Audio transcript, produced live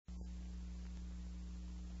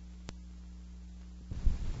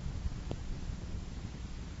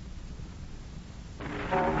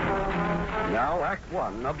now Act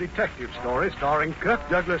One of Detective Story starring Kirk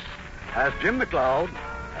Douglas as Jim McLeod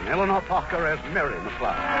and Eleanor Parker as Mary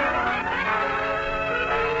McLeod.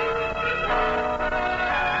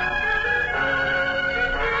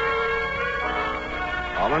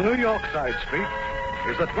 On a New York side street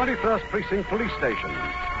is the 21st Precinct Police Station.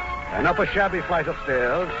 And up a shabby flight of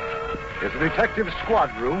stairs is the detective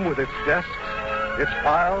squad room with its desks, its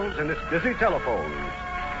files, and its busy telephones.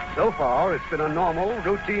 So far, it's been a normal,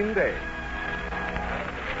 routine day.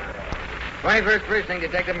 21st Precinct,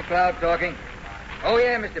 Detective McLeod talking. Oh,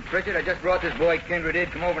 yeah, Mr. Pritchard, I just brought this boy Kindred in.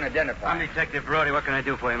 Come over and identify. I'm Detective Brody. What can I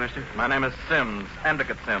do for you, mister? My name is Sims,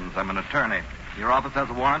 Endicott Sims. I'm an attorney. Your office has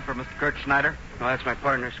a warrant for Mr. Kurt Schneider? Oh, that's my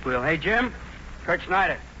partner, Squeal. Hey, Jim. Kurt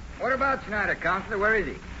Schneider. What about Schneider, Counselor? Where is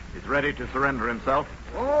he? He's ready to surrender himself.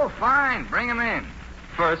 Oh, fine. Bring him in.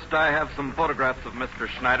 First, I have some photographs of Mr.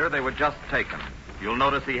 Schneider. They were just taken. You'll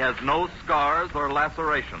notice he has no scars or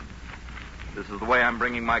lacerations. This is the way I'm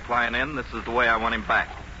bringing my client in. This is the way I want him back.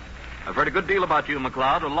 I've heard a good deal about you,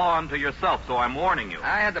 McLeod, a law unto yourself, so I'm warning you.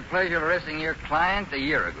 I had the pleasure of arresting your client a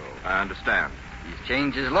year ago. I understand. He's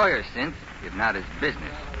changed his lawyer since, if not his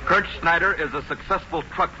business. Kurt Schneider is a successful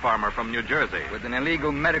truck farmer from New Jersey. With an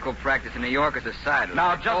illegal medical practice in New York as a side.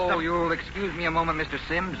 Now, just you'll excuse me a moment, Mr.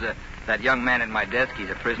 Sims. That young man at my desk, he's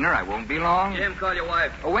a prisoner. I won't be long. Jim, call your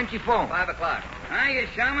wife. Oh, when's she phone? 5 o'clock. Hiya,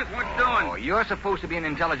 Shamus. What you doing? Oh, you're supposed to be an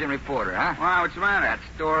intelligent reporter, huh? Wow, what's the matter? That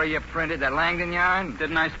story you printed, that Langdon yarn?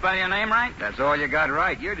 Didn't I spell your name right? That's all you got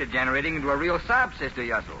right. You're degenerating into a real sob sister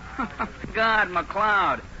yussel. God,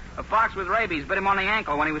 McLeod. A fox with rabies bit him on the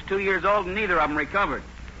ankle when he was 2 years old, and neither of them recovered.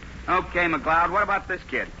 Okay, McLeod, what about this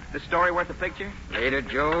kid? This story worth a picture? Later,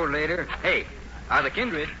 Joe, later. Hey, Arthur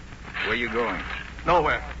Kindred, where you going?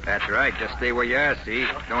 Nowhere. That's right. Just stay where you are, see?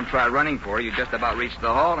 Don't try running for her. You just about reach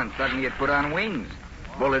the hall, and suddenly you put on wings.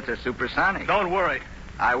 Bullets are supersonic. Don't worry.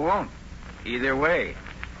 I won't. Either way.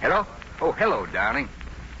 Hello? Oh, hello, darling.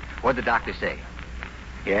 What'd the doctor say?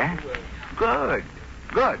 Yeah? Good.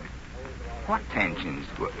 Good. What tensions?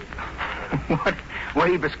 What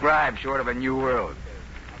he prescribed short of a new world?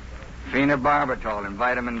 Phenobarbital and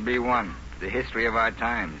vitamin B1. The history of our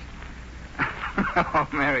times. Oh,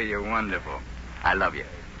 Mary, you're wonderful. I love you.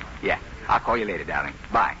 Yeah, I'll call you later, darling.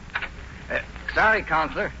 Bye. Sorry,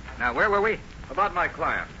 Counselor. Now, where were we? About my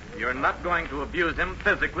client. You're not going to abuse him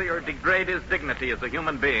physically or degrade his dignity as a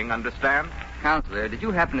human being, understand? Counselor, did you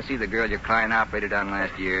happen to see the girl your client operated on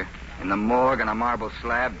last year? In the morgue on a marble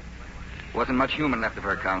slab? Wasn't much human left of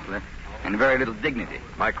her, Counselor. And very little dignity.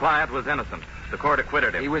 My client was innocent. The court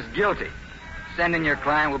acquitted him. He was guilty. Send in your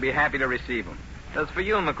client. We'll be happy to receive him. As for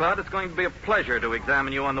you, McLeod, it's going to be a pleasure to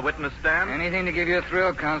examine you on the witness stand. Anything to give you a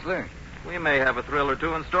thrill, Counselor. We may have a thrill or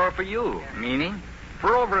two in store for you. Meaning?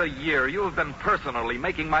 For over a year, you have been personally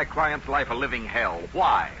making my client's life a living hell.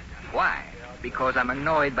 Why? Why? Because I'm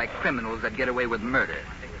annoyed by criminals that get away with murder.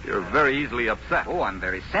 You're very easily upset. Oh, I'm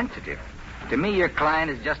very sensitive. To me, your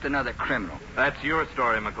client is just another criminal. That's your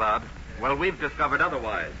story, McLeod. Well, we've discovered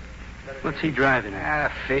otherwise. What's he driving at?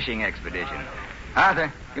 A fishing expedition.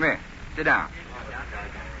 Arthur, come here. Sit down.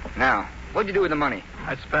 Now, what'd you do with the money?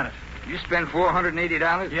 I spent it. You spent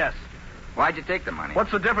 $480? Yes. Why'd you take the money?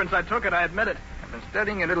 What's the difference? I took it. I admit it. I've been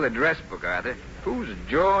studying a little address book, Arthur. Who's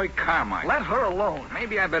Joy Carmichael? Let her alone.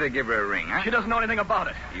 Maybe I better give her a ring, huh? She doesn't know anything about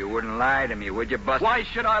it. You wouldn't lie to me, would you, Buster? Why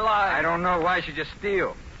should I lie? I don't know. Why should you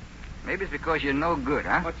steal? Maybe it's because you're no good,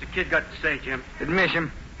 huh? What's the kid got to say, Jim? Admit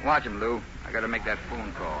him. Watch him, Lou. I gotta make that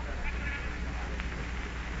phone call.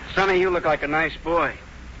 Sonny, you look like a nice boy.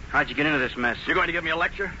 How'd you get into this mess? You're going to give me a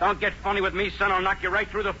lecture? Don't get funny with me, son. I'll knock you right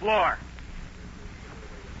through the floor.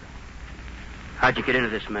 How'd you get into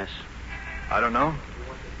this mess? I don't know.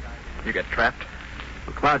 You get trapped?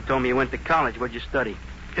 McLeod told me you went to college. What'd you study?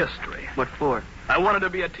 History. What for? I wanted to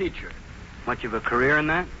be a teacher. Much of a career in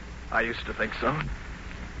that? I used to think so.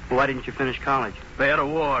 Well, why didn't you finish college? They had a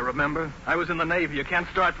war, remember? I was in the Navy. You can't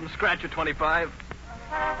start from scratch at 25.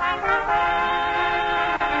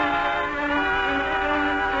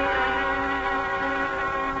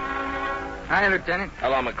 Hi, Lieutenant.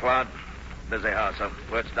 Hello, McLeod. Busy house, huh?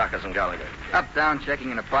 Where's Dacus and Gallagher? Uptown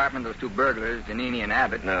checking an apartment, those two burglars, Giannini and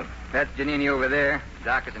Abbott. No. That's Giannini over there.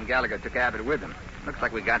 Dacus and Gallagher took Abbott with them. Looks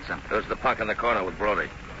like we got something. Who's the punk in the corner with Brody?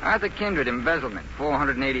 Arthur Kindred, embezzlement,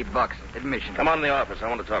 $480, admission. Come on in the office. I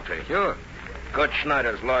want to talk to you. Sure. Kurt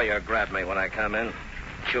Schneider's lawyer grabbed me when I come in.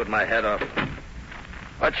 Chewed my head off.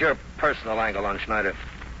 What's your personal angle on Schneider?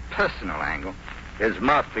 Personal angle? His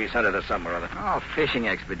mouthpiece entered us somewhere or other. Oh, fishing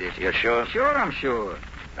expedition. You sure? Sure, I'm sure.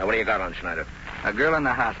 Now, what do you got on Schneider? A girl in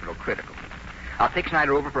the hospital, critical. I'll take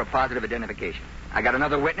Schneider over for a positive identification. I got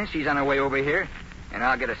another witness. She's on her way over here. And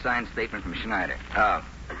I'll get a signed statement from Schneider. How?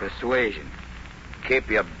 Persuasion. Keep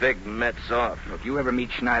your big mitts off. Look, you ever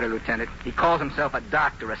meet Schneider, Lieutenant? He calls himself a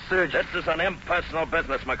doctor, a surgeon. This is an impersonal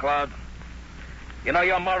business, McLeod. You know,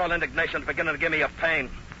 your moral indignation is beginning to give me a pain.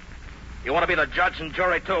 You want to be the judge and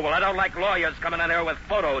jury, too. Well, I don't like lawyers coming in here with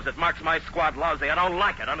photos. It marks my squad lousy. I don't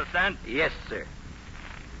like it, understand? Yes, sir.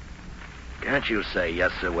 Can't you say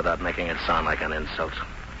yes, sir, without making it sound like an insult?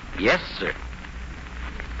 Yes, sir.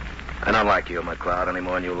 I don't like you, McLeod, any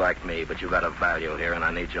more than you like me, but you got a value here, and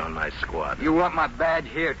I need you on my squad. You want my badge?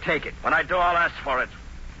 Here, take it. When I do, I'll ask for it.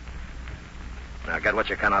 Now, get what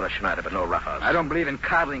you can out of Schneider, but no roughhouse. I don't believe in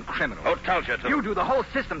coddling criminals. Who tells you to? You do. The whole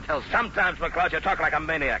system tells you. Sometimes, McLeod, you talk like a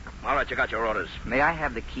maniac. All right, you got your orders. May I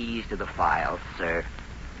have the keys to the files, sir?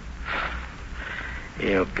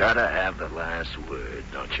 You gotta have the last word,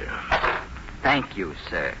 don't you? Thank you,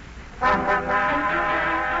 sir.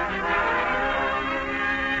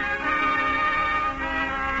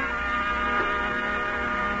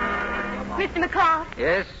 Mr. McCall,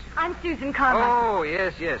 Yes? I'm Susan Carmichael. Oh,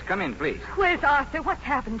 yes. Come in, please. Where's Arthur? What's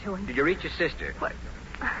happened to him? Did you reach your sister? What?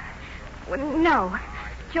 Well, no.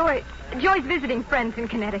 Joy's visiting friends in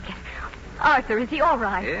Connecticut. Arthur, is he all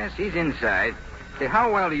right? Yes, he's inside. Say,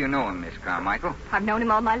 how well do you know him, Miss Carmichael? I've known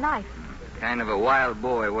him all my life. Kind of a wild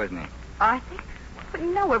boy, wasn't he? Arthur? But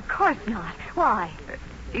no, of course not. Why?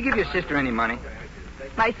 You give your sister any money?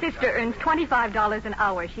 My sister earns $25 an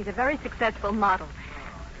hour. She's a very successful model.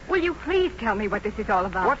 Will you please tell me what this is all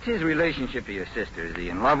about? What's his relationship to your sister? Is he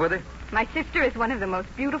in love with her? My sister is one of the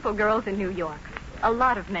most beautiful girls in New York. A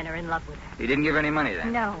lot of men are in love with her. He didn't give any money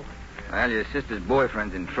then? No. Well, your sister's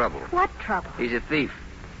boyfriend's in trouble. What trouble? He's a thief.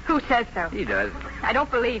 Who says so? He does. I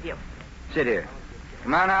don't believe you. Sit here.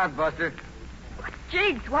 Come on out, Buster.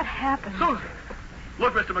 Jiggs, what happened? Susan!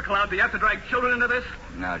 Look, Mr. McLeod, do you have to drag children into this?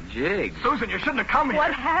 Now, Jiggs. Susan, you shouldn't have come here.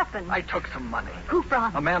 What happened? I took some money. Who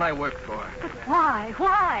from? A man I worked for. But why?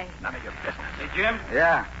 Why? None of your business. Hey, Jim,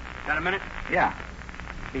 Yeah. got a minute? Yeah.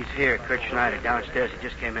 He's here, Kurt Schneider, downstairs. He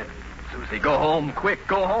just came in. Susie, go home, quick.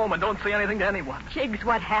 Go home and don't say anything to anyone. Jiggs,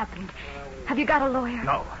 what happened? Have you got a lawyer?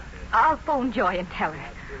 No. I'll phone Joy and tell her.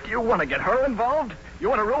 Do you want to get her involved? You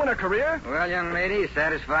want to ruin her career? Well, young lady, you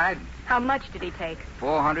satisfied? How much did he take?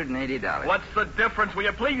 $480. What's the difference? Will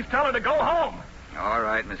you please tell her to go home? All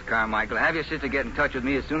right, Miss Carmichael. Have your sister get in touch with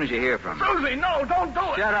me as soon as you hear from her. Susie, no, don't do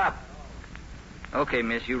it. Shut up. Okay,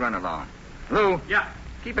 miss, you run along. Lou, Yeah,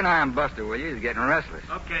 keep an eye on Buster, will you? He's getting restless.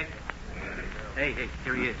 okay. Hey,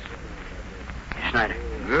 here he is. Schneider.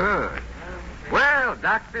 Good. Well,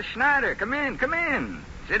 Dr. Schneider, come in.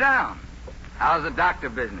 Sit down. How's the doctor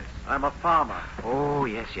business? I'm a farmer. Oh,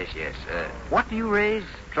 yes. What do you raise?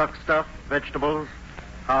 Truck stuff, vegetables.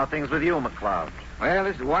 How are things with you, McLeod? Well,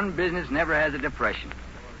 this one business never has a depression.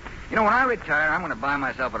 You know, when I retire, I'm going to buy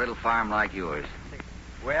myself a little farm like yours.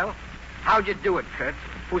 Well, how'd you do it, Kurt?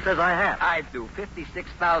 Who says I have? I do.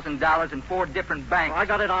 $56,000 in 4 different banks. I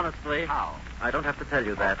got it honestly. How? I don't have to tell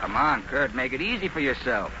you that. Come on, Kurt. Make it easy for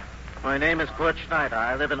yourself. My name is Kurt Schneider.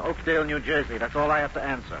 I live in Oakdale, New Jersey. That's all I have to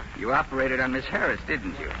answer. You operated on Miss Harris,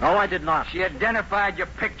 didn't you? No, I did not. She identified your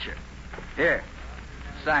picture. Here.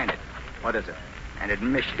 Sign it. What is it? An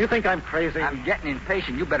admission. You think I'm crazy? I'm getting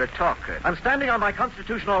impatient. You better talk, Kurt. I'm standing on my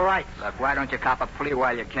constitutional rights. Look, why don't you cop a plea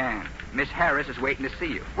while you can? Miss Harris is waiting to see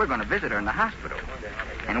you. We're going to visit her in the hospital.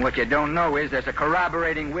 And what you don't know is there's a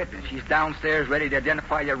corroborating witness. She's downstairs ready to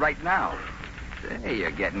identify you right now. Say, you're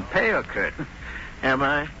getting pale, Kurt. Am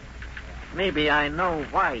I? Maybe I know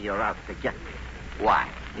why you're out to get me. Why?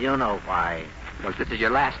 You know why. Look, this is your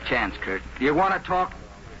last chance, Kurt. Do you want to talk?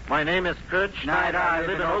 My name is Kurt Schneider. I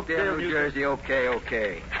live in Oakdale, New Jersey.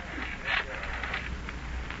 Okay.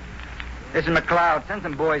 Listen, McLeod, send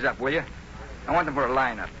some boys up, will you? I want them for a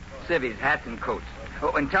lineup. Civvies, hats, and coats.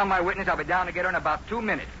 Oh, and tell my witness I'll be down to get her in about 2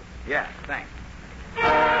 minutes. Yeah, thanks.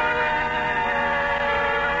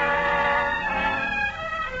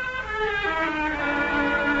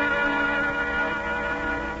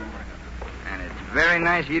 And it's very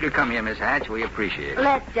nice of you to come here, Miss Hatch. We appreciate it.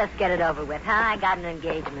 Let's just get it over with, huh? I got an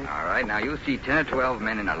engagement. All right, now you'll see 10 or 12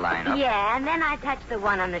 men in a lineup. Yeah, and then I touch the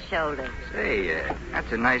one on the shoulder. Say,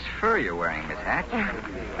 that's a nice fur you're wearing, Miss Hatch.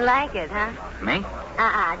 Like it, huh? Me?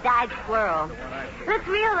 Dyed squirrel. Looks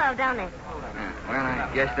real, though, don't it? Well, I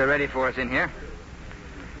guess they're ready for us in here.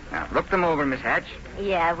 Now, look them over, Miss Hatch.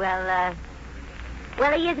 Yeah, well,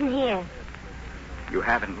 he isn't here. You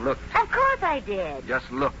haven't looked. Of course I did. Just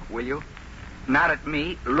look, will you? Not at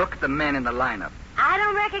me. Look at the men in the lineup. I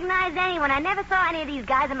don't recognize anyone. I never saw any of these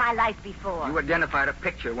guys in my life before. You identified a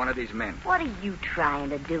picture of one of these men. What are you trying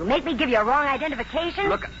to do? Make me give you a wrong identification?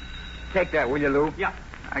 Look. Take that, will you, Lou? Yeah.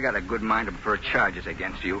 I got a good mind to prefer charges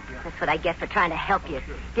against you. That's what I get for trying to help you.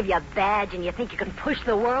 Give you a badge and you think you can push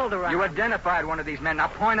the world around. You identified one of these men. Now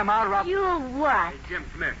point them out or I'll... You what? Hey, Jim,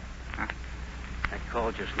 come here. Huh? I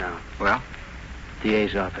called just now. Well?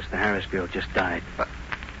 DA's office. The Harris girl just died.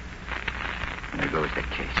 There goes the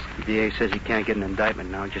case. The DA says he can't get an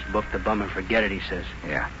indictment now. Just book the bum and forget it, he says.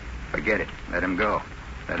 Yeah, forget it. Let him go.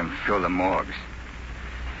 Let him fill the morgues.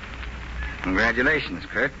 Congratulations,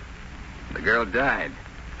 Kurt. The girl died.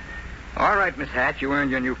 All right, Miss Hatch, you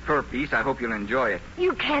earned your new fur piece. I hope you'll enjoy it.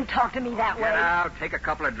 You can't talk to me that way. Get out. Take a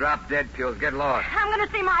couple of drop-dead pills. Get lost. I'm going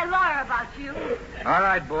to see my lawyer about you. All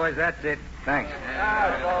right, boys, that's it. Thanks.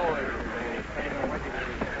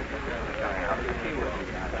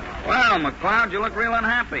 Well, McLeod, you look real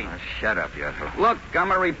unhappy. Oh, shut up, you asshole. Look,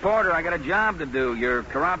 I'm a reporter. I got a job to do. You're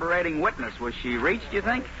corroborating witness. Was she reached, you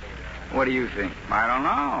think? What do you think? I don't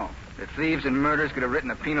know. The thieves and murderers could have written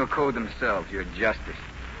the penal code themselves. Your justice.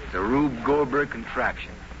 It's a Rube Goldberg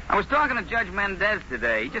contraption. I was talking to Judge Mendez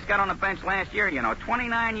today. He just got on the bench last year,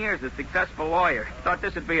 29 years, a successful lawyer. Thought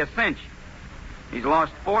this would be a cinch. He's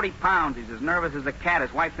lost 40 pounds. He's as nervous as a cat.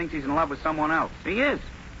 His wife thinks he's in love with someone else. He is.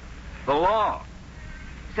 The law.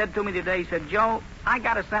 He said to me today, he said, Joe, I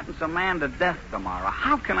got to sentence a man to death tomorrow.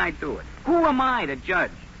 How can I do it? Who am I to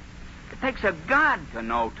judge? It takes a God to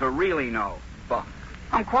know, to really know. Buck.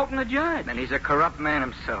 I'm quoting the judge. And he's a corrupt man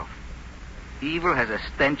himself. Evil has a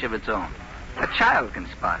stench of its own. A child can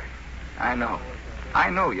spot it. I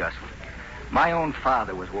know, Yusuf. My own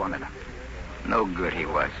father was one of them. No good he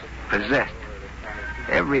was. Possessed.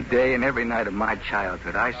 Every day and every night of my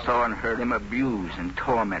childhood, I saw and heard him abuse and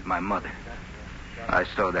torment my mother. I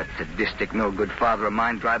saw that sadistic, no-good father of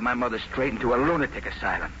mine drive my mother straight into a lunatic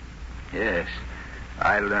asylum. Yes,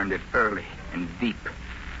 I learned it early and deep.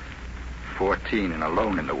 14 and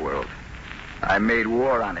alone in the world. I made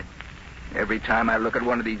war on it. Every time I look at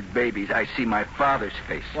one of these babies, I see my father's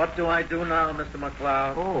face. What do I do now, Mr.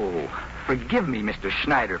 McLeod? Oh, forgive me, Mr.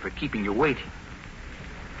 Schneider, for keeping you waiting.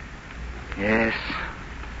 Yes,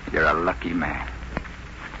 you're a lucky man.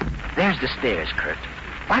 There's the stairs, Kurt.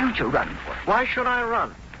 Why don't you run for it? Why should I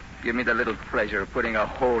run? Give me the little pleasure of putting a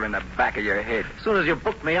hole in the back of your head. As soon as you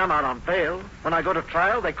book me, I'm out on bail. When I go to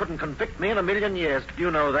trial, they couldn't convict me in a million years. You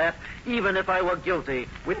know that. Even if I were guilty,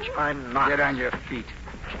 which I'm not. Get on your feet.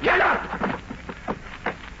 Get up!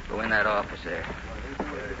 Go in that office there.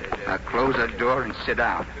 Now close that door and sit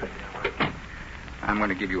down. I'm going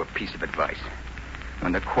to give you a piece of advice.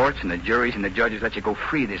 When the courts and the juries and the judges let you go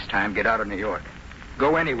free this time, get out of New York.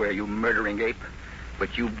 Go anywhere, you murdering ape.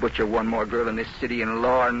 But you butcher one more girl in this city, and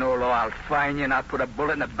law or no law, I'll find you and I'll put a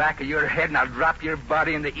bullet in the back of your head and I'll drop your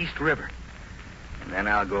body in the East River. And then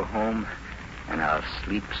I'll go home and I'll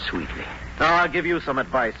sleep sweetly. Now, I'll give you some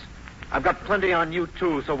advice. I've got plenty on you,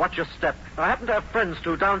 too, so watch your step. I happen to have friends,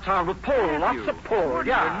 too, downtown with pull. Lots of pull. What do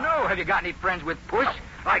you know? Have you got any friends with push?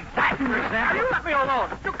 Like that, for example? You let me alone.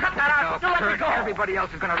 You cut that out. No, You let me Kurt, go. everybody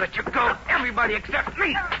else is going to let you go. Everybody except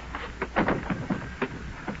me.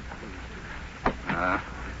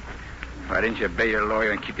 Why didn't you obey your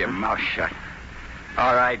lawyer and keep your mouth shut?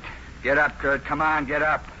 All right. Get up, Kurt. Come on, get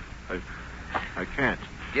up. I can't.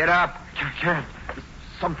 Get up. I can't. There's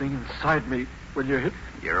something inside me when you hit.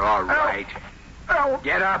 You're all right.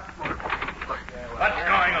 Get up. What's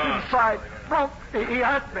going on? Inside. Broke. He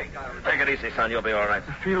hurt me. Take it easy, son. You'll be all right.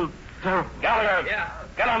 I feel terrible. Gallagher. Yeah.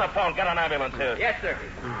 Get on the phone. Get an ambulance here. Yes, sir.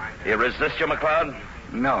 You resist you, McLeod?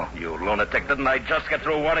 No. You lunatic. Didn't I just get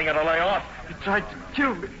through warning you to lay off? He tried to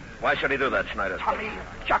kill me. Why should he do that, Schneider? Tommy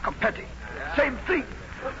Jacopetti. Same thing.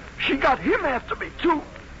 She got him after me, too.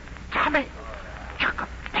 Tommy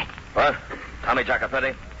Jacopetti. What? Tommy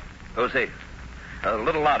Jacopetti? Who's he? A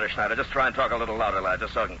little louder, Schneider. Just try and talk a little louder, lad,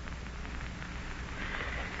 just so I can...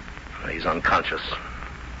 He's unconscious.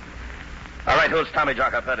 All right, who's Tommy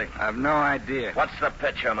Jacopetti? I've no idea. What's the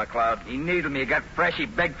pitch here, McLeod? He needled me. He got fresh. He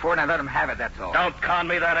begged for it, and I let him have it, that's all. Don't con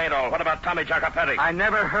me, that ain't all. What about Tommy Jacopetti? I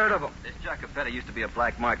never heard of him. This Jacopetti used to be a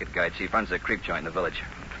black market guy, Chief. Runs a creep joint in the village.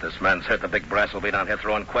 If this man's hit, the big brass will be down here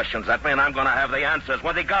throwing questions at me, and I'm going to have the answers.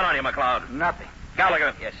 What's he got on you, McLeod? Nothing.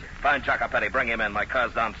 Gallagher. Yes, sir. Find Jacopetti. Bring him in. My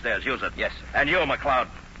car's downstairs. Use it. Yes, sir. And you, McLeod,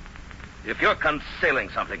 if you're concealing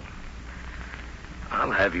something, I'll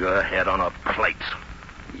have your head on a plate.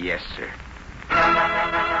 Yes, sir.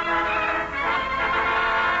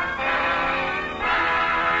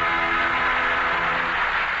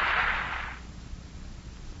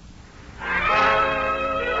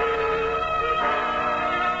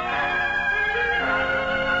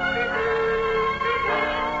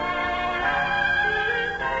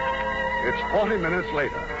 It's 40 minutes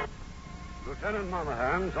later. Lieutenant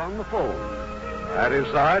Monahan's on the phone. At his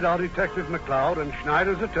side are Detective McLeod and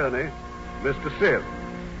Schneider's attorney, Mr. Sims.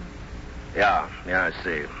 Yeah, I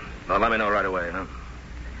see. Well, let me know right away, huh?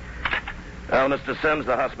 Well, Mr. Sims,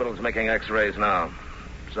 the hospital's making x-rays now.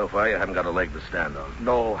 So far, you haven't got a leg to stand on.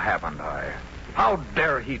 No, haven't I? How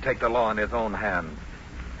dare he take the law in his own hands?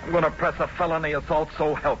 I'm going to press a felony assault,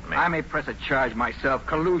 so help me. I may press a charge myself.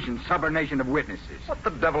 Collusion, subornation of witnesses. What the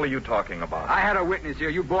devil are you talking about? I had a witness here.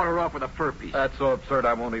 You bought her off with a fur piece. That's so absurd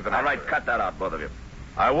I won't even... All right, cut that out, both of you.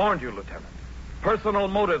 I warned you, Lieutenant. Personal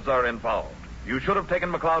motives are involved. You should have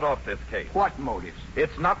taken McLeod off this case. What motives?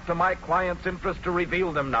 It's not to my client's interest to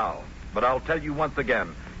reveal them now. But I'll tell you once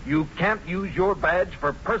again, you can't use your badge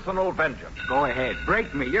for personal vengeance. Go ahead.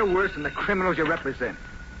 Break me. You're worse than the criminals you represent.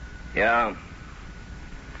 Yeah?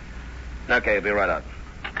 Okay, be right out.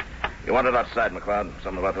 You want it outside, McLeod?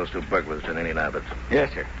 Something about those two burglars in Indianapolis.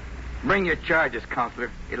 Yes, sir. Bring your charges,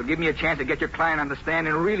 Counselor. It'll give me a chance to get your client on the stand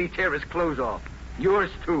and really tear his clothes off.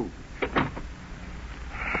 Yours, too.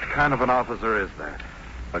 What kind of an officer is that?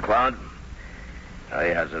 McLeod? He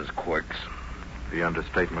has his quirks. The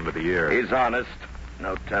understatement of the year. He's honest.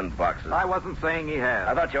 No 10 boxes. I wasn't saying he had.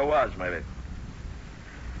 I thought you was, maybe.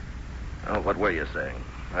 Oh, what were you saying?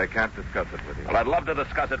 I can't discuss it with you. Well, I'd love to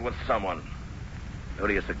discuss it with someone. Who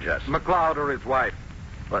do you suggest? McLeod or his wife.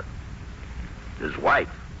 What? His wife?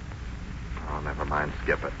 Oh, never mind.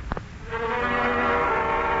 Skip it.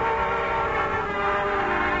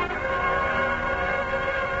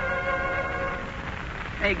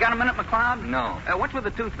 Hey, got a minute, McLeod? No. What's with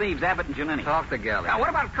the two thieves, Abbott and Giannini? Talk to Gallagher. Now, what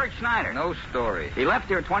about Kurt Schneider? No story. He left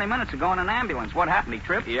here 20 minutes ago in an ambulance. What happened? He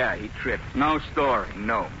tripped? Yeah, he tripped. No story.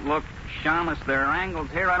 No. Look, Shamus, there are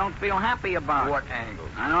angles here I don't feel happy about. What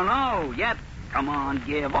angles? I don't know yet. Come on,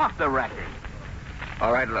 give. Off the record.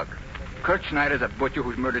 All right, look. Kurt Schneider's a butcher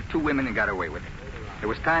who's murdered 2 women and got away with it. It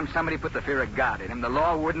was time somebody put the fear of God in him. The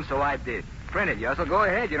law wouldn't, so I did. Printed you, so go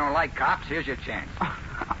ahead. You don't like cops, here's your chance.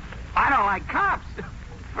 I don't like cops.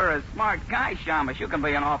 For a smart guy, Shamus, you can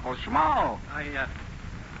be an awful schmo.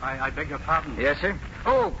 I beg your pardon. Yes, sir?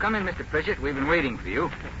 Oh, come in, Mr. Pritchett. We've been waiting for you.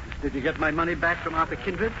 Did you get my money back from Arthur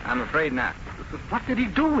Kindred? I'm afraid not. What did he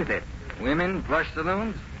do with it? Women, plush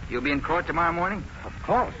saloons. You'll be in court tomorrow morning? Of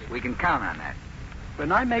course. We can count on that.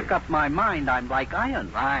 When I make up my mind, I'm like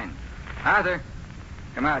iron. Fine. Arthur,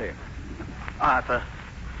 come out here. Arthur,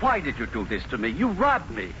 why did you do this to me? You robbed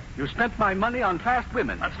me. You spent my money on fast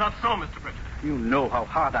women. That's not so, Mr. Pritchett. You know how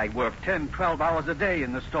hard I work, 10, 12 hours a day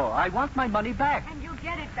in the store. I want my money back. And you'll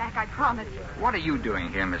get it back, I promise you. What are you doing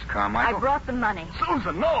here, Miss Carmichael? I brought the money.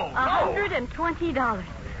 Susan, no, $120.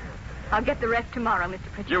 I'll get the rest tomorrow, Mr.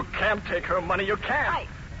 Pritchett. You can't take her money. You can't.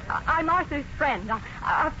 I'm Arthur's friend.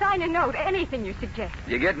 I'll sign a note, anything you suggest.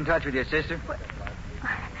 You get in touch with your sister?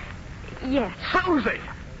 Yes. Susie!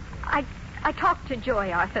 I talked to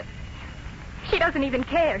Joy, Arthur. She doesn't even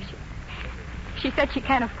care. She said she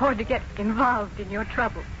can't afford to get involved in your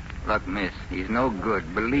trouble. Look, miss, he's no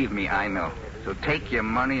good. Believe me, I know. So take your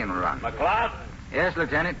money and run. McLeod? Yes,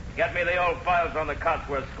 Lieutenant? Get me the old files on the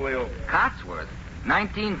Cotsworth squeal. Cotsworth?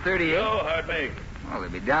 1938? You heard me. Well, they'll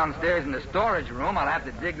be downstairs in the storage room. I'll have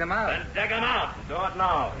to dig them out. Then dig them out. Do it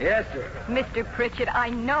now. Yes, sir. Mr. Pritchett, I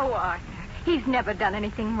know Arthur. He's never done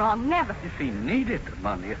anything wrong, never. If he needed the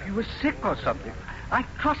money, if he was sick or something, I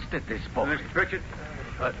trusted this boy. Mr. Pritchett?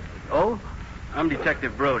 Oh? I'm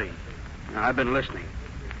Detective Brody. Now, I've been listening.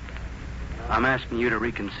 I'm asking you to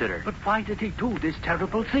reconsider. But why did he do this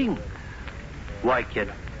terrible thing? Why, kid?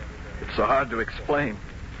 It's so hard to explain.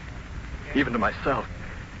 Even to myself.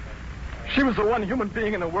 She was the one human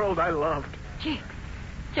being in the world I loved.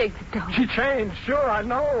 Jake, don't. She changed. Sure, I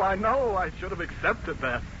know. I should have accepted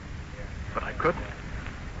that. But I couldn't.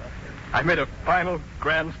 I made a final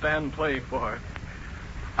grandstand play for her.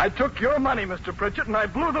 I took your money, Mr. Pritchett, and I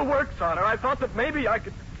blew the works on her. I thought that maybe I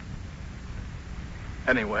could...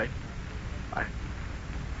 Anyway,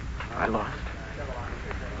 I lost.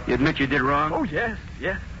 You admit you did wrong? Oh, yes.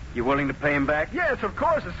 You willing to pay him back? Yes, of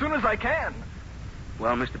course, as soon as I can.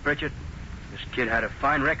 Well, Mr. Pritchett, this kid had a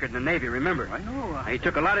fine record in the Navy, remember? I know. He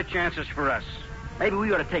took a lot of chances for us. Maybe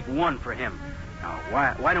we ought to take one for him. Now,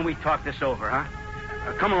 why don't we talk this over, huh?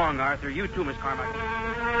 Come along, Arthur. You too, Miss Carmichael.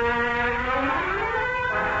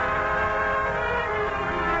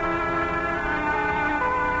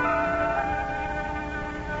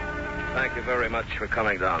 Thank you very much for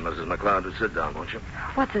coming down, Mrs. McLeod. Sit down, won't you?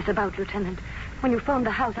 What's this about, Lieutenant? When you phoned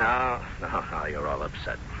the house... No, you're all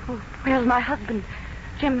upset. Oh, where's my husband?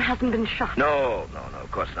 Jim hasn't been shot. No,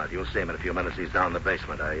 of course not. You'll see him in a few minutes. He's down in the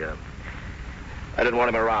basement. I didn't want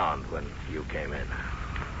him around when you came in.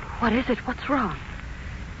 What is it? What's wrong?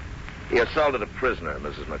 He assaulted a prisoner,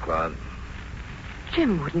 Mrs. McLeod.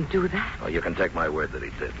 Jim wouldn't do that. Oh, you can take my word that he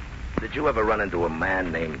did. Did you ever run into a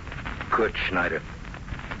man named Kurt Schneider?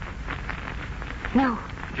 No.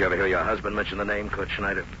 Did you ever hear your husband mention the name Kurt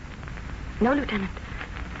Schneider? No, Lieutenant.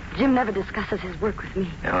 Jim never discusses his work with me.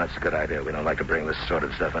 No, that's a good idea. We don't like to bring this sort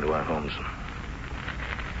of stuff into our homes.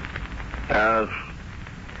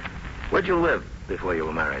 Where'd you live before you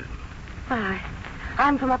were married? Why,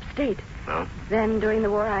 I'm from upstate. Oh? Then, during the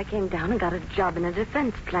war, I came down and got a job in a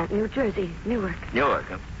defense plant in New Jersey, Newark. Newark,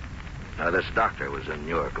 huh? Now, this doctor was in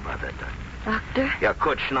Newark about that time. Doctor? Yeah,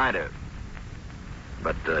 Kurt Schneider.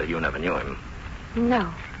 But you never knew him.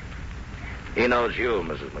 No. He knows you,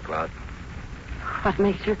 Mrs. McLeod. What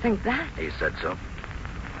makes you think that? He said so.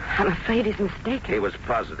 I'm afraid he's mistaken. He was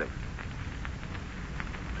positive.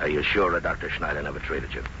 Are you sure that Dr. Schneider never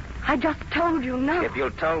treated you? I just told you no. If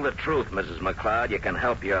you'll tell the truth, Mrs. McLeod, you can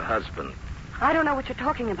help your husband. I don't know what you're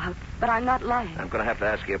talking about, but I'm not lying. I'm going to have to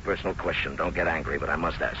ask you a personal question. Don't get angry, but I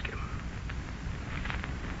must ask you.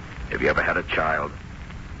 Have you ever had a child?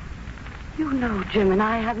 You know, Jim, and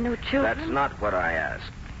I have no children. That's not what I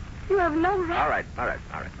asked. You have no right. All right.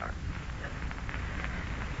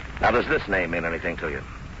 Now, does this name mean anything to you?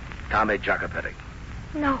 Tommy Jacopetti.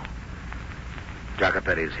 No.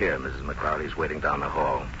 Jacopetti's here, Mrs. McLeod. He's waiting down the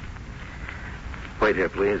hall. Wait here,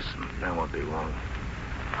 please. That won't be long.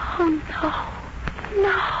 Oh, no.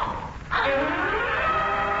 No.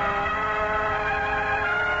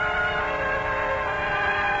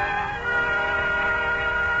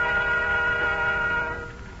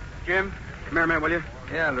 Jim, come here a minute, will you?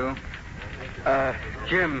 Yeah, Lou.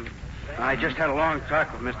 Jim, I just had a long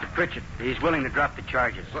talk with Mr. Pritchett. He's willing to drop the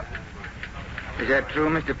charges. What? Is that true,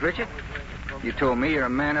 Mr. Pritchett? You told me you're a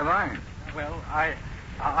man of iron. Well,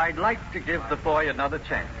 I'd like to give the boy another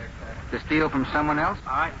chance. To steal from someone else?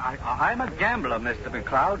 I'm a gambler, Mr.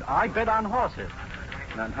 McLeod. I bet on horses.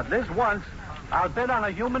 And this once, I'll bet on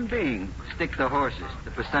a human being. Stick to horses.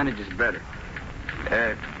 The percentage is better.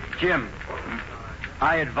 Jim,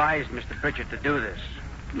 I advised Mr. Pritchett to do this.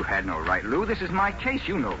 You had no right, Lou. This is my case.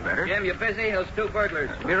 You know better. Jim, you busy? Those two burglars.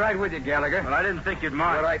 Be right with you, Gallagher. Well, I didn't think you'd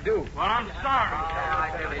mind. Well, I do. Well, I'm sorry.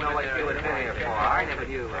 I never know what you were here for. I never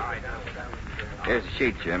knew. Here's the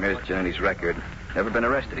sheet, Jim. Here's Johnny's record. Never been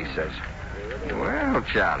arrested, he says. Well,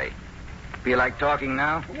 Charlie. Feel like talking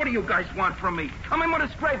now? What do you guys want from me? I'm in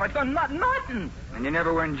mother's grave. I done nothing. And you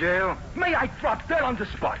never were in jail? Me, I dropped dead on the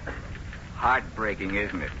spot. Heartbreaking,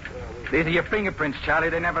 isn't it? These are your fingerprints, Charlie.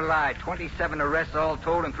 They never lie. 27 arrests all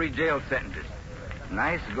told and 3 jail sentences.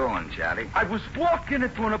 Nice going, Charlie. I was walking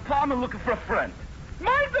into an apartment looking for a friend.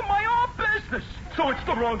 Minding my own business. So it's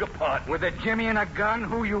the wrong apartment. With a Jimmy and a gun?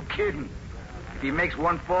 Who you kidding? If he makes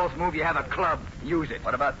one false move, you have a club. Use it.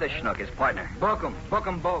 What about this schnook, his partner? Book 'em. Book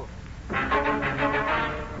 'em both.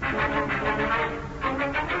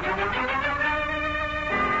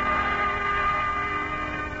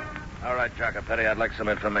 All right, Jacopetti, I'd like some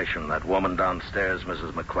information. That woman downstairs,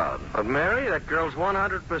 Mrs. McLeod. But, Mary, that girl's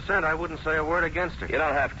 100%. I wouldn't say a word against her. You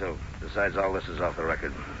don't have to. Besides, all this is off the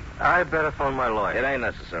record. I better phone my lawyer. It ain't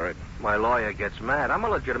necessary. My lawyer gets mad. I'm a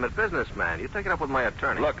legitimate businessman. You take it up with my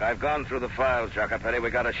attorney. Look, I've gone through the files, Jacopetti. We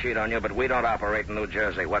got a sheet on you, but we don't operate in New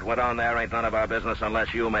Jersey. What went on there ain't none of our business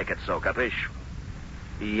unless you make it so, capiche?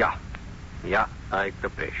 Yeah. Yeah, I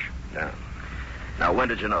capiche. Yeah. Now, when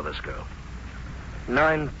did you know this girl?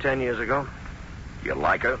 9-10 years ago. You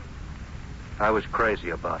like her? I was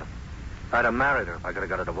crazy about her. I'd have married her if I could have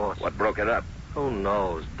got a divorce. What broke it up? Who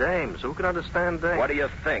knows? Dames. Who can understand dames? What do you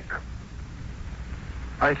think?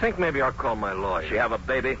 I think maybe I'll call my lawyer. She have a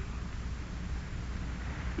baby?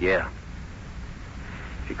 Yeah.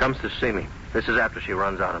 She comes to see me. This is after she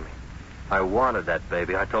runs out of me. I wanted that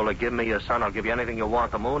baby. I told her, give me your son. I'll give you anything you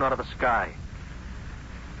want, the moon out of the sky.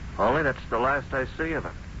 Only that's the last I see of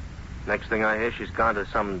her. Next thing I hear, she's gone to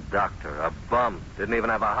some doctor, a bum. Didn't even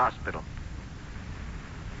have a hospital.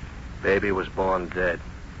 Baby was born dead.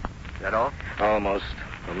 That all? Almost.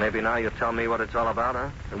 Well, maybe now you'll tell me what it's all about, huh?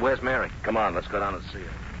 And where's Mary? Come on, let's go down and see her.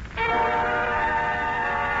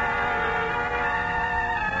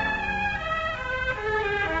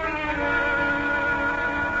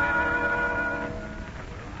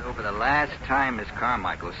 So for the last time, Miss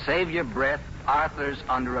Carmichael, save your breath. Arthur's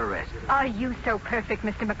under arrest. Are you so perfect,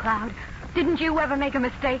 Mr. McLeod? Didn't you ever make a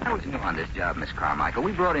mistake? I was new on this job, Miss Carmichael.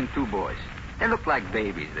 We brought in 2 boys. They looked like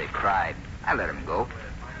babies. They cried. I let them go.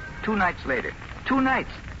 2 nights later. 2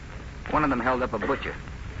 nights. One of them held up a butcher.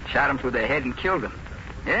 Shot him through the head and killed him.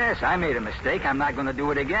 Yes, I made a mistake. I'm not going to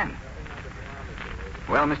do it again.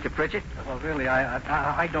 Well, Mr. Pritchett? Well, really,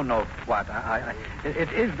 I don't know what.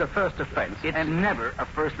 It is the first offense. It's never a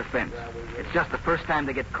first offense. It's just the first time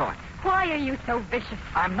they get caught. Why are you so vicious?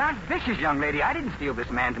 I'm not vicious, young lady. I didn't steal this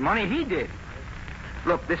man's money. He did.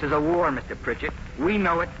 Look, this is a war, Mr. Pritchett. We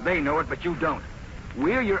know it, they know it, but you don't.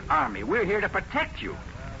 We're your army. We're here to protect you.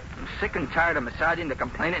 I'm sick and tired of massaging the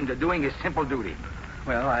complainant into doing his simple duty.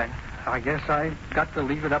 Well, I guess I got to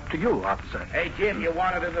leave it up to you, officer. Hey, Jim, you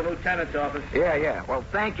wanted in the lieutenant's office. Yeah. Well,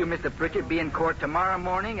 thank you, Mr. Pritchett. Be in court tomorrow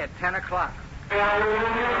morning at 10 o'clock.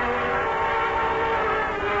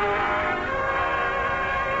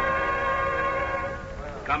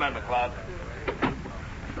 Come in, McLeod.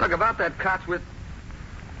 Look, about that Cotsworth...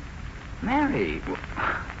 Mary,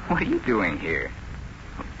 what are you doing here?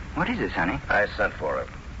 What is this, honey? I sent for him.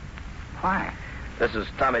 Why? This is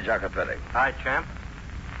Tommy Jacopetti. Hi, champ.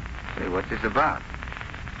 Say, what's this about?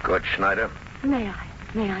 Good, Schneider. May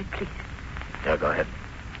I, please? Yeah, go ahead.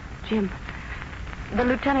 Jim, the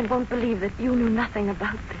lieutenant won't believe that you knew nothing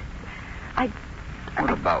about this.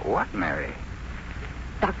 What about what, Mary?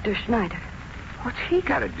 Dr. Schneider. What's he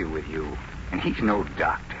got to do with you? And he's no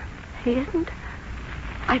doctor. He isn't?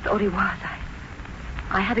 I thought he was.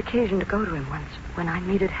 I had occasion to go to him once when I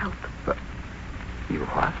needed help. But you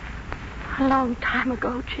what? A long time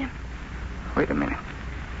ago, Jim. Wait a minute.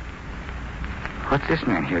 What's this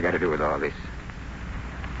man here got to do with all this?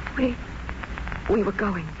 We were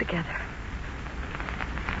going together.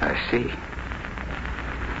 I see.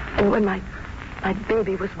 And when my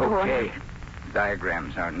baby was born... Okay.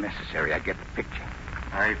 Diagrams aren't necessary. I get the picture.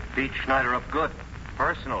 I beat Schneider up good,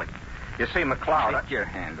 personally. You see, McLeod... Take your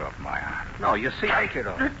hand off my arm. No, you see... Take it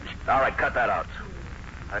off. All right, cut that out.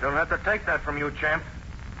 I don't have to take that from you, champ.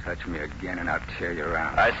 Touch me again and I'll tear you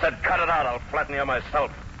around. I said cut it out. I'll flatten you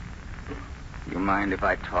myself. You mind if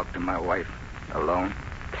I talk to my wife alone?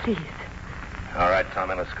 Please. All right,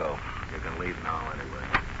 Tommy, let's go. You can leave now, anyway.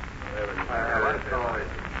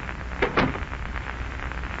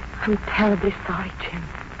 I'm terribly sorry, Jim.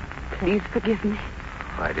 Please forgive me.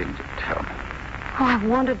 Why didn't you tell me? Oh, I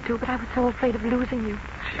wanted to, but I was so afraid of losing you.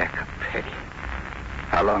 Jacopetti.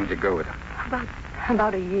 How long did you go with him?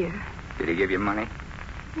 About a year. Did he give you money?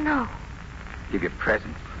 No. Give you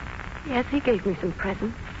presents? Yes, he gave me some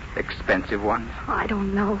presents. Expensive ones? I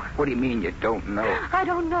don't know. What do you mean you don't know? I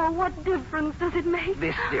don't know. What difference does it make?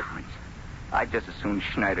 This difference. I'd just as soon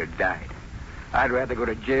Schneider died. I'd rather go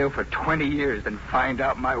to jail for 20 years than find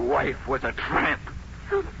out my wife was a tramp.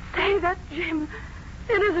 Don't say that, Jim.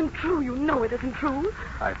 It isn't true. You know it isn't true.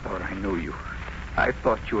 I thought I knew you. I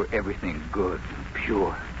thought you were everything good and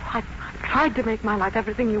pure. I've tried to make my life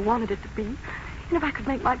everything you wanted it to be. And if I could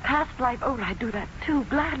make my past life over, I'd do that too,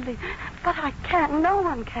 gladly. But I can't. No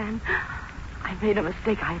one can. I made a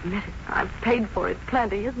mistake, I admit it. I've paid for it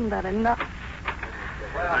plenty. Isn't that enough?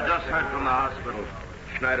 I just heard from the hospital.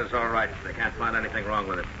 Schneider's all right. They can't find anything wrong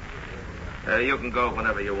with him. You can go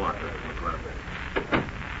whenever you want, McLeod.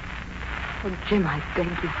 Oh, Jim, I beg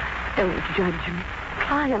you, don't judge me.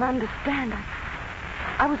 Try and understand.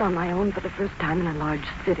 I was on my own for the first time in a large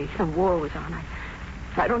city. The war was on.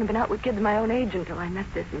 I'd only been out with kids my own age until I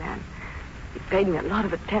met this man. He paid me a lot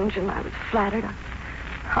of attention. I was flattered.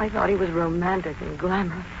 I thought he was romantic and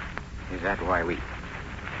glamorous. Is that why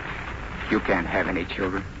you can't have any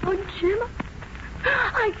children? Oh, Jim,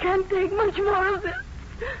 I can't take much more of this.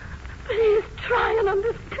 Please try and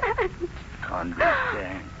understand.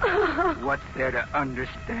 Understand? What's there to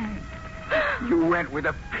understand? You went with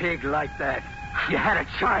a pig like that. You had a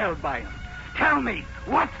child by him. Tell me,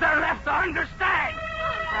 what's there left to understand?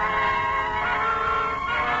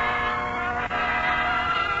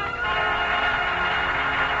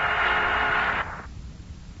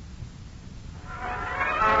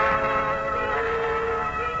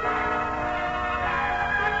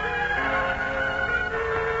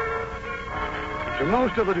 To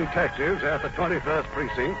most of the detectives at the 21st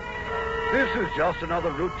Precinct, this is just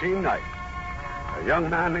another routine night. A young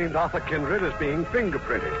man named Arthur Kindred is being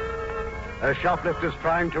fingerprinted. A shoplifter's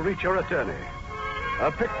trying to reach her attorney.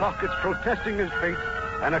 A pickpocket's protesting his fate,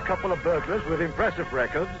 and a couple of burglars with impressive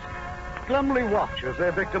records glumly watch as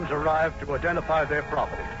their victims arrive to identify their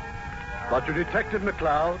property. But to Detective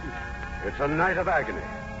McLeod, it's a night of agony,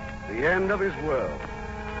 the end of his world.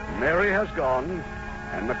 Mary has gone,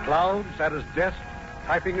 and McLeod's at his desk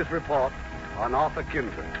typing his report on Arthur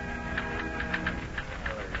Kindred.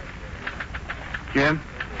 Jim?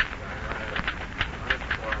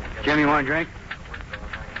 Jim, you want a drink?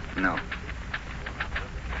 No.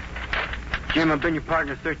 Jim, I've been your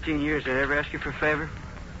partner 13 years. Did I ever ask you for a favor?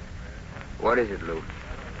 What is it, Lou?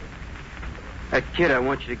 That kid, I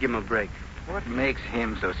want you to give him a break. What makes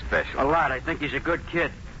him so special? A lot. I think he's a good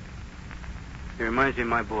kid. He reminds me of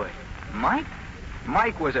my boy. Mike?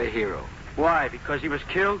 Mike was a hero. Why? Because he was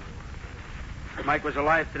killed? If Mike was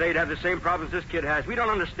alive today, he'd have the same problems this kid has. We don't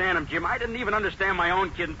understand him, Jim. I didn't even understand my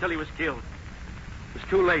own kid until he was killed. It was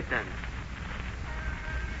too late then.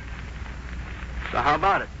 So how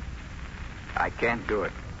about it? I can't do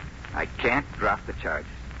it. I can't drop the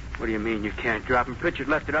charges. What do you mean you can't drop him? Pritchard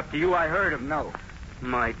left it up to you. I heard him. No.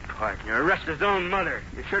 My partner. Arrest his own mother.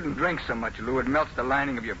 You shouldn't drink so much, Lou. It melts the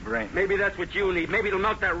lining of your brain. Maybe that's what you need. Maybe it'll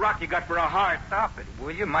melt that rock you got for a heart. Stop it,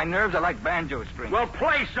 will you? My nerves are like banjo strings. Well,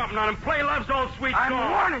 play something on him. Play Love's Old Sweet Song.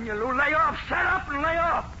 I'm warning you, Lou. Lay off. Shut up and lay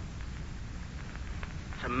off.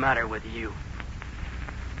 What's the matter with you?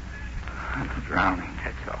 I'm drowning,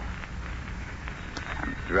 that's all.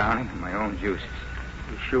 I'm drowning in my own juices.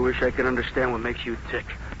 I sure wish I could understand what makes you tick.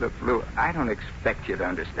 Look, Lou, I don't expect you to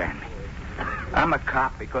understand me. I'm a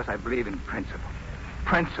cop because I believe in principle.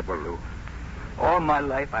 Principle, Lou. All my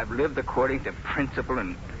life I've lived according to principle,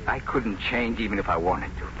 and I couldn't change even if I wanted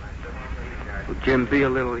to. Well, Jim, be a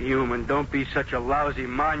little human. Don't be such a lousy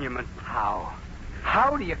monument. How?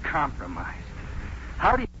 How do you compromise?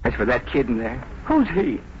 How do you... As for that kid in there, who's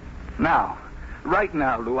he? Now, right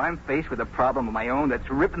now, Lou, I'm faced with a problem of my own that's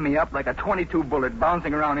ripping me up like a .22 bullet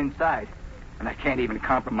bouncing around inside. And I can't even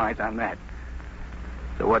compromise on that.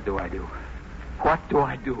 So what do I do? What do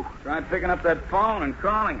I do? Try picking up that phone and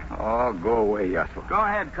calling her. Oh, go away, Yussel. Go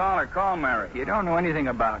ahead, call her. Call Mary. You don't know anything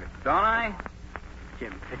about it. Don't I?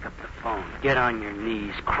 Jim, pick up the phone. Get on your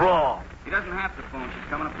knees. Crawl. He doesn't have the phone. She's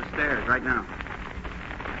coming up the stairs right now.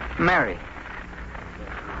 Mary.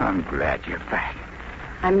 I'm glad you're back.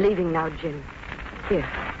 I'm leaving now, Jim. Here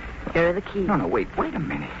are the keys. No, wait a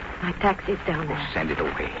minute. My taxi's down there. Send it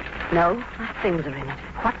away. No, my things are in it.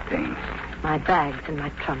 What things? My bags and my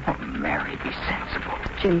trunk. Oh, Mary, be sensible.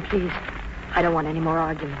 Jim, please. I don't want any more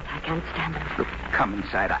arguments. I can't stand them. Look, come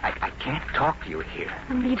inside. I can't talk to you here.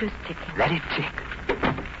 The meter's ticking. Let it tick.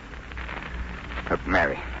 Look,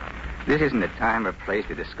 Mary, this isn't the time or place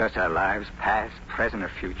to discuss our lives, past, present, or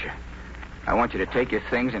future. I want you to take your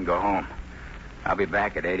things and go home. I'll be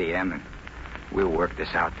back at 8 a.m., and we'll work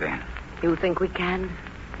this out then. You think we can?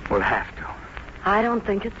 We'll have to. I don't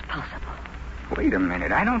think it's possible. Wait a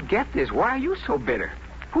minute. I don't get this. Why are you so bitter?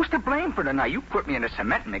 Who's to blame for tonight? You put me in a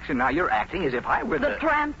cement mixer. Now you're acting as if I were the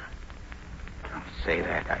tramp. Don't say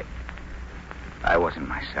that. I wasn't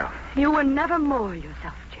myself. You were never more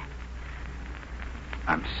yourself, Jim.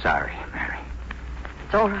 I'm sorry, Mary.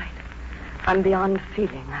 It's all right. I'm beyond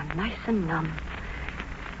feeling. I'm nice and numb.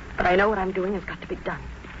 But I know what I'm doing has got to be done.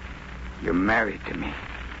 You're married to me.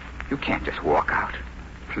 You can't just walk out.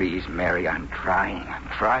 Please, Mary, I'm trying.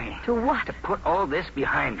 To what? To put all this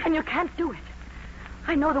behind me. And you can't do it.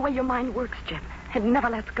 I know the way your mind works, Jim. It never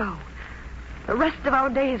lets go. The rest of our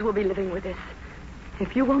days we'll be living with this.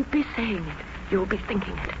 If you won't be saying it, you'll be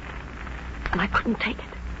thinking it. And I couldn't take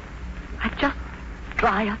it. I'd just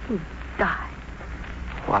dry up and die.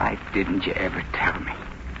 Why didn't you ever tell me?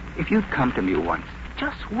 If you'd come to me once,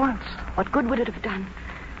 just once. What good would it have done?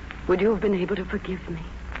 Would you have been able to forgive me?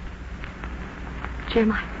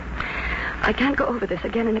 Jim, I can't go over this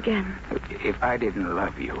again and again. If I didn't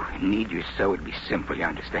love you, need you so, it'd be simple, you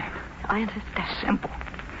understand? I understand. Simple.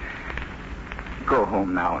 Go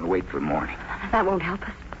home now and wait till morning. That won't help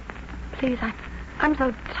us. Please, I'm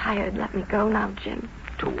so tired. Let me go now, Jim.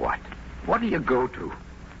 To what? What do you go to?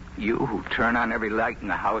 You who turn on every light in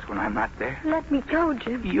the house when I'm not there? Let me go,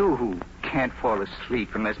 Jim. You who can't fall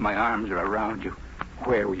asleep unless my arms are around you.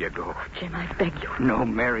 Where will you go? Oh, Jim, I beg you. No,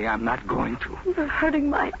 Mary, I'm not going to. You're hurting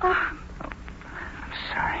my arm. Oh,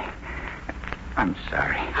 I'm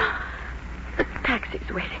sorry. The taxi's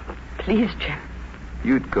waiting. Please, Jim.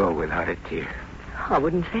 You'd go without a tear. I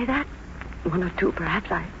wouldn't say that. One or two,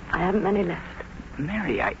 perhaps. I haven't many left.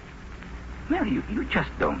 Mary, you just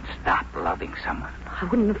don't stop loving someone. I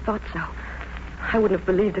wouldn't have thought so. I wouldn't have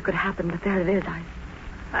believed it could happen, but there it is.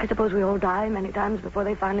 I suppose we all die many times before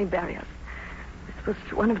they finally bury us. This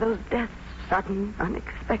was one of those deaths, sudden,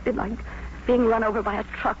 unexpected, like being run over by a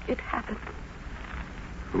truck. It happened.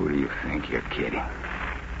 Who do you think you're kidding?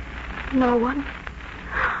 No one.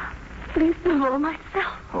 Least of all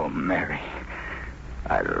myself. Oh, Mary,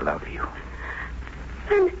 I love you.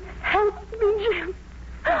 Then help me, Jim.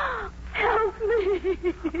 Help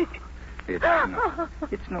me.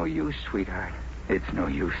 It's no use, sweetheart. It's no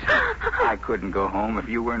use. I couldn't go home if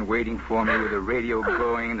you weren't waiting for me with the radio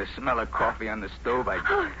going and the smell of coffee on the stove.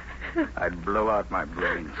 I'd blow out my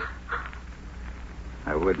brains.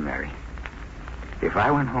 I would, Mary. If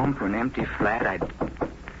I went home to an empty flat, I'd...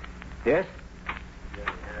 Yes?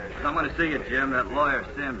 Someone to see you, Jim. That lawyer,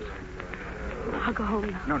 Sims. I'll go home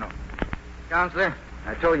now. No. Counselor,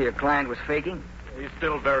 I told you your client was faking. He's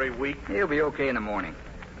still very weak. He'll be okay in the morning.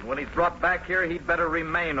 And when he's brought back here, he'd better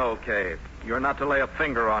remain okay. You're not to lay a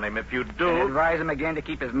finger on him. If you And do, advise him again to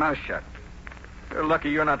keep his mouth shut. you're lucky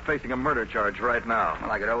you're not facing a murder charge right now.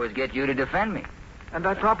 Well, I could always get you to defend me. And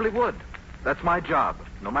I probably would. That's my job,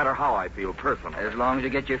 no matter how I feel personally. As long as you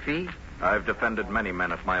get your fee. I've defended many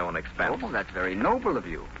men at my own expense. Oh, that's very noble of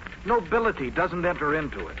you. Nobility doesn't enter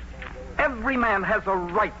into it. Every man has a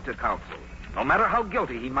right to counsel, no matter how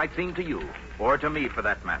guilty he might seem to you, or to me for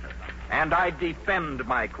that matter. And I defend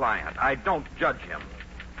my client. I don't judge him.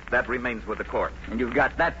 That remains with the court. And you've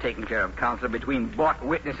got that taken care of, Counselor, between bought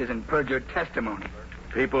witnesses and perjured testimony.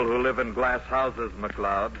 People who live in glass houses,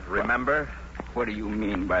 McLeod, remember? What do you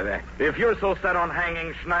mean by that? If you're so set on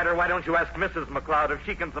hanging Schneider, why don't you ask Mrs. McLeod if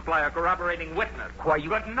she can supply a corroborating witness? Why, you...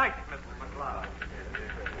 Good night, Mrs. McLeod.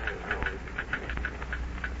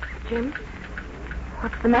 Jim,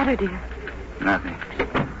 what's the matter, dear? Nothing.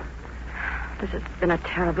 This has been a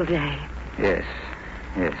terrible day. Yes.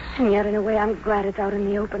 And yet, in a way, I'm glad it's out in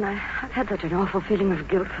the open. I've had such an awful feeling of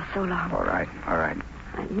guilt for so long. All right.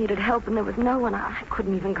 I needed help, and there was no one. I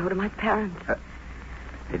couldn't even go to my parents.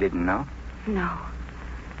 They didn't know? No.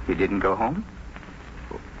 You didn't go home?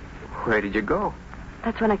 Where did you go?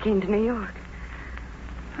 That's when I came to New York.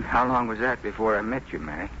 And how long was that before I met you,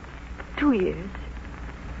 Mary? 2 years.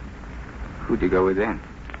 Who'd you go with then?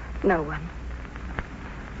 No one.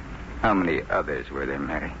 How many others were there,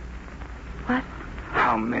 Mary? What?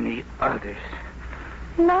 How many others?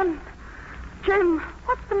 None. Jim,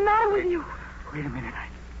 what's the matter with you? Wait a minute.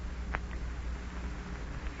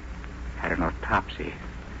 I had an autopsy.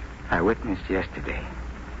 I witnessed yesterday.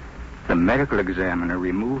 The medical examiner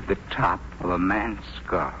removed the top of a man's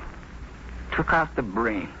skull, took out the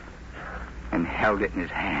brain, and held it in his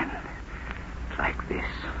hand. Like this.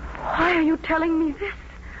 Why are you telling me this?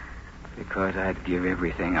 Because I'd give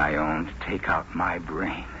everything I own to take out my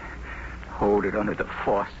brain, hold it under the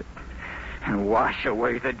faucet, and wash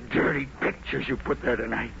away the dirty pictures you put there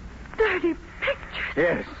tonight. Dirty pictures?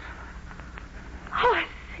 Yes. Oh,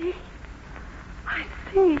 I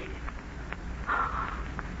see.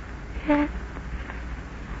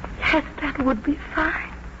 Yes, that would be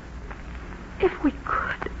fine. If we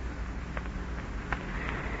could.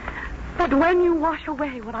 But when you wash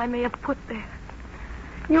away what I may have put there,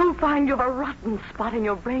 you'll find you've a rotten spot in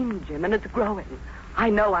your brain, Jim, and it's growing. I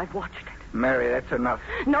know. I've watched it. Mary, that's enough.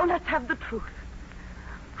 No, let's have the truth.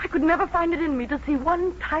 I could never find it in me to see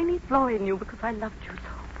one tiny flaw in you because I loved you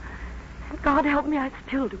so. And God help me, I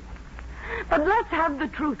still do. But let's have the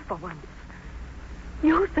truth for once.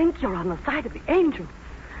 You think you're on the side of the angels.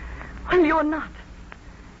 Well, you're not.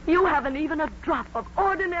 You haven't even a drop of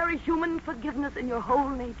ordinary human forgiveness in your whole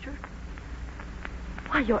nature.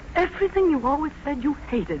 Why, you're everything you always said you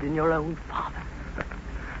hated in your own father.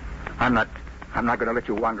 I'm not going to let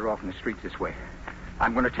you wander off in the streets this way.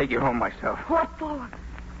 I'm going to take you home myself. What for?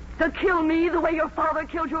 To kill me the way your father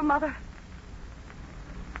killed your mother?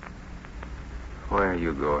 Where are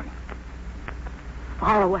you going?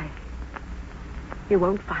 Far away. You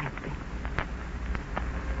won't find me.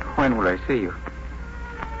 When will I see you?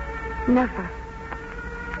 Never.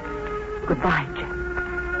 Goodbye, Jim.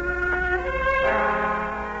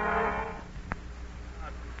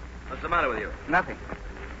 What's the matter with you? Nothing.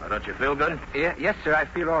 Why, don't you feel good? Yes, sir. I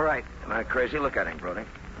feel all right. Am I crazy? Look at him, Brody.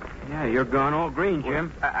 Yeah, you're gone all green,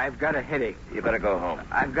 Jim. I've got a headache. You better go home.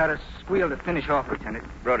 I've got a squeal to finish off, Lieutenant.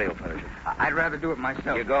 Brody will finish it. I'd rather do it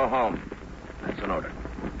myself. You go home. That's an order.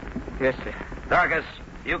 Yes, sir. Dargus,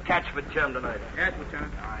 you catch for Jim tonight. Yes,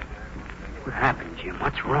 Lieutenant. What happened, Jim?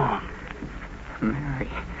 What's wrong?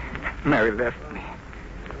 Mary left me.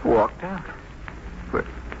 Walked out.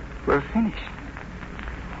 We're finished.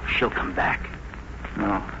 She'll come back.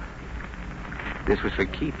 No. This was for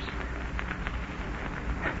keeps.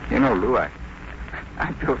 You know, Lou, I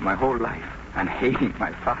built my whole life on hating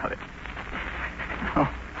my father.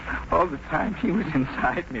 All the time he was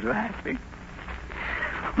inside me laughing.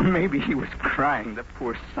 Or maybe he was crying, the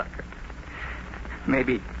poor sucker.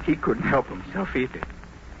 Maybe he couldn't help himself either.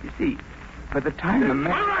 You see, by the time the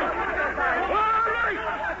man... All right!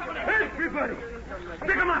 Everybody!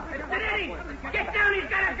 Pick him up! Giannini! Get down! He's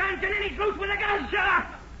got a gun! Giannini's loose with a gun! Shut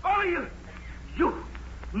up! All of you! You!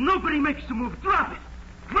 Nobody makes the move. Drop it!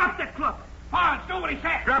 Drop that club! Barnes, do what he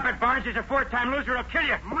says! Drop it, Barnes. He's a four-time loser. He'll kill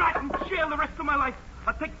you. Rot in jail the rest of my life.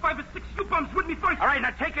 I'll take 5 or 6 you bums with me first. All right,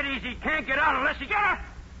 now take it easy. Can't get out unless you Get up!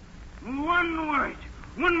 One word.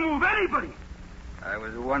 One move. Anybody. I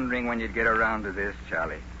was wondering when you'd get around to this,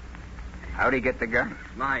 Charlie. How'd he get the gun?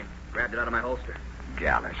 Mine. Grabbed it out of my holster.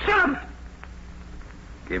 Gallus. Shut up!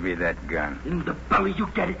 Give me that gun. In the belly, you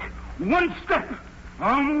get it. One step.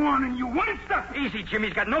 I'm warning you. One step. Easy, Jim.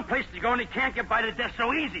 He's got no place to go, and he can't get by to death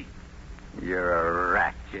so easy. You're a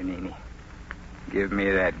rat, Giannini. Give me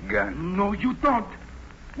that gun. No, you don't.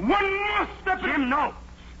 One more step. Jim, no.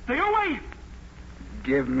 Stay away.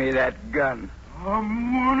 Give me that gun.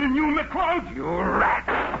 I'm warning you, McCloud. You rat.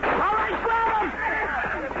 All right, grab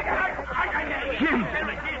him. Jim.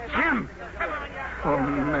 Jim. Oh,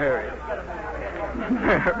 Mary.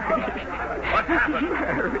 What happened?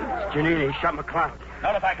 Mary. Giannini shot McCloud.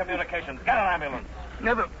 Notify communications. Get an ambulance.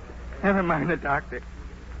 Never mind the doctor.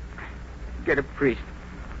 Get a priest.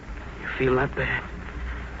 You feel that bad?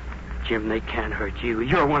 Jim, they can't hurt you.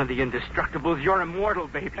 You're one of the indestructibles. You're immortal,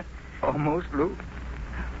 baby. Almost, Lou.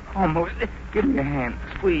 Almost. Give me a hand.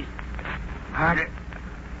 Squeeze. Harder.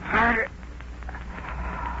 Harder.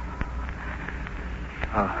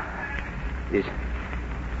 Oh.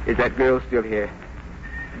 Is that girl still here?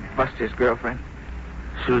 Buster's girlfriend?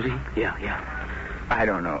 Susie? Yeah. I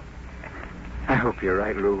don't know. I hope you're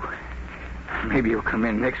right, Lou. Maybe you'll come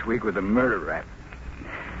in next week with a murder rap.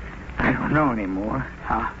 I don't know anymore.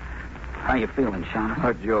 How you feeling, Shauna?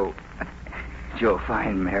 Oh, Joe,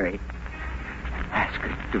 find Mary. Ask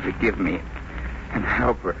her to forgive me and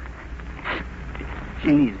help her.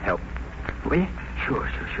 She needs help. Will you? Sure.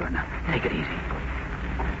 Now, take it easy.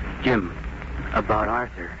 Jim, about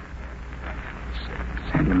Arthur.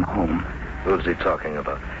 Send him home. Who's he talking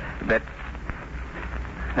about? That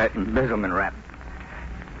embezzlement rap.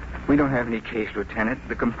 We don't have any case, Lieutenant.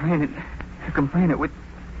 The complainant with...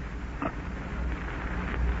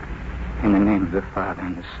 In the name of the Father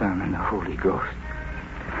and the Son and the Holy Ghost.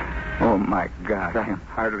 Oh, my God, I am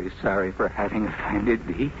heartily sorry for having offended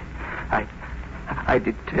thee. I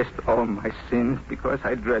detest all my sins because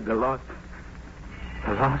I dread the loss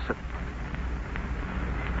of...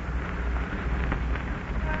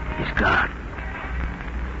 He's gone.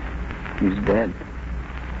 He's dead.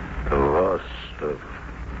 The loss of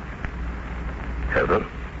heaven.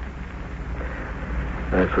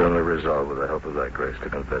 I firmly resolve, with the help of thy grace, to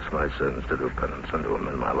confess my sins, to do penance, and to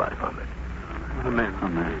amend my life. Amen.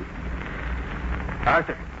 Amen.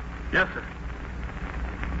 Arthur. Yes, sir.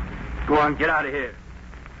 Go on, get out of here.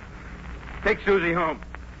 Take Susie home.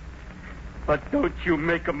 But don't you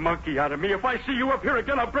make a monkey out of me. If I see you up here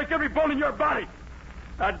again, I'll break every bone in your body.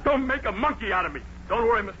 Now, don't make a monkey out of me. Don't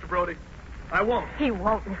worry, Mr. Brody. I won't. He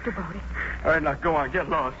won't, Mr. Brody. All right, now, go on. Get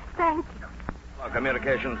lost. Thank you.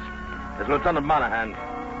 Communications. It's Lieutenant Monahan.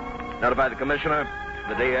 Notify the commissioner,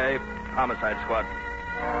 the DA, homicide squad.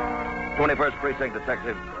 21st Precinct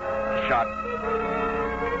detective. Shot.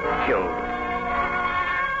 Killed.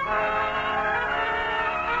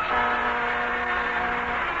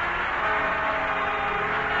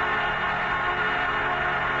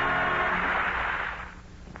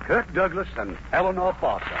 Kirk Douglas and Eleanor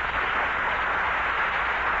Foster.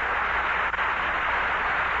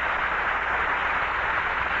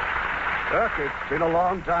 Kirk, it's been a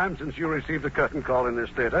long time since you received a curtain call in this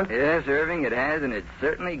theater. Yes, Irving, it has, and it's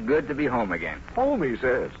certainly good to be home again. Home, he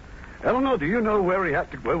says. Eleanor, do you know where we had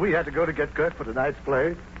to go to get Kirk for tonight's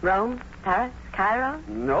play? Rome? Paris? Cairo?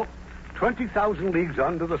 Nope. 20,000 leagues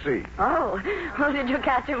under the sea. Oh. Well, did you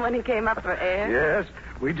catch him when he came up for air? Yes.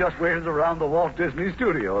 We just waited around the Walt Disney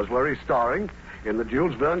Studios where he's starring in the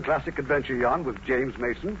Jules Verne Classic Adventure Yarn with James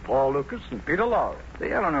Mason, Paul Lucas, and Peter Lorre.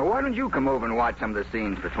 Say, Eleanor, why don't you come over and watch some of the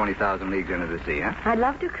scenes for 20,000 Leagues Under the Sea, huh? I'd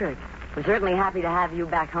love to, Kirk. We're certainly happy to have you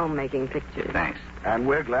back home making pictures. Thanks. And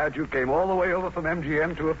we're glad you came all the way over from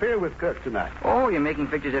MGM to appear with Kirk tonight. Oh, you're making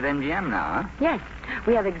pictures at MGM now, huh? Yes.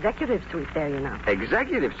 We have executive suite there, you know.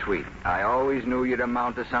 Executive suite. I always knew you'd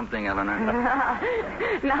amount to something, Eleanor.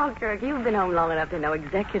 Now, Kirk, you've been home long enough to know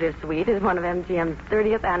executive suite is one of MGM's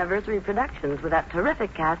 30th anniversary productions with that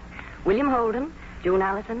terrific cast. William Holden, June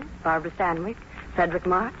Allison, Barbara Stanwyck, Cedric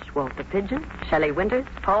March, Walter Pidgeon, Shelley Winters,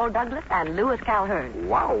 Paul Douglas, and Lewis Calhoun.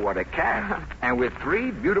 Wow, what a cast. And with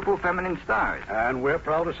 3 beautiful feminine stars. And we're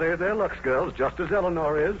proud to say they're Lux girls, just as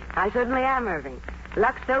Eleanor is. I certainly am, Irving.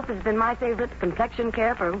 Lux Soap has been my favorite complexion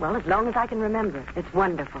care for, well, as long as I can remember. It's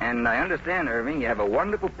wonderful. And I understand, Irving, you have a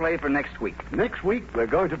wonderful play for next week. Next week, we're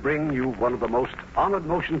going to bring you one of the most honored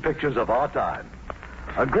motion pictures of our time.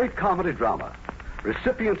 A great comedy drama,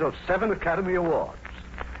 recipient of 7 Academy Awards.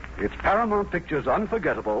 It's Paramount Pictures'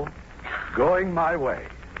 unforgettable Going My Way,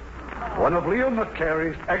 one of Leo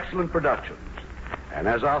McCary's excellent productions. And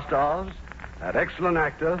as our stars, that excellent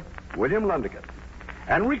actor, William Lundigan.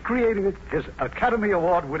 And recreating his Academy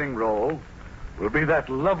Award-winning role will be that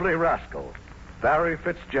lovely rascal, Barry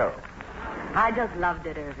Fitzgerald. I just loved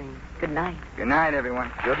it, Irving. Good night. Good night,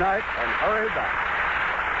 everyone. Good night, and hurry back.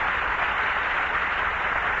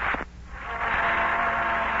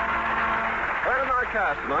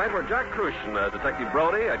 cast tonight were Jack Crucian as Detective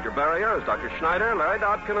Brody, Edgar Barrier as Dr. Schneider, Larry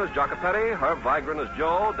Dodkin as Jacopetti, Herb Vigran as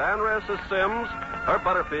Joe, Dan Riss as Sims, Herb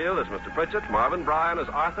Butterfield as Mr. Pritchett, Marvin Bryan as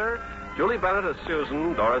Arthur, Julie Bennett as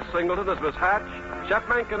Susan, Doris Singleton as Miss Hatch, Shep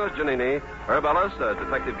Mencken as Janini, Herb Ellis as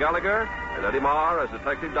Detective Gallagher, and Eddie Marr as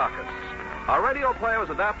Detective Dacus. Our radio play was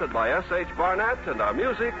adapted by S.H. Barnett, and our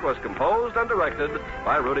music was composed and directed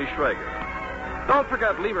by Rudy Schrager. Don't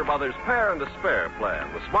forget Lever Brothers' Pair and Despair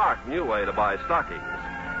plan, the smart new way to buy stockings.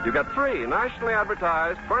 You get 3 nationally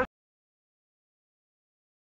advertised first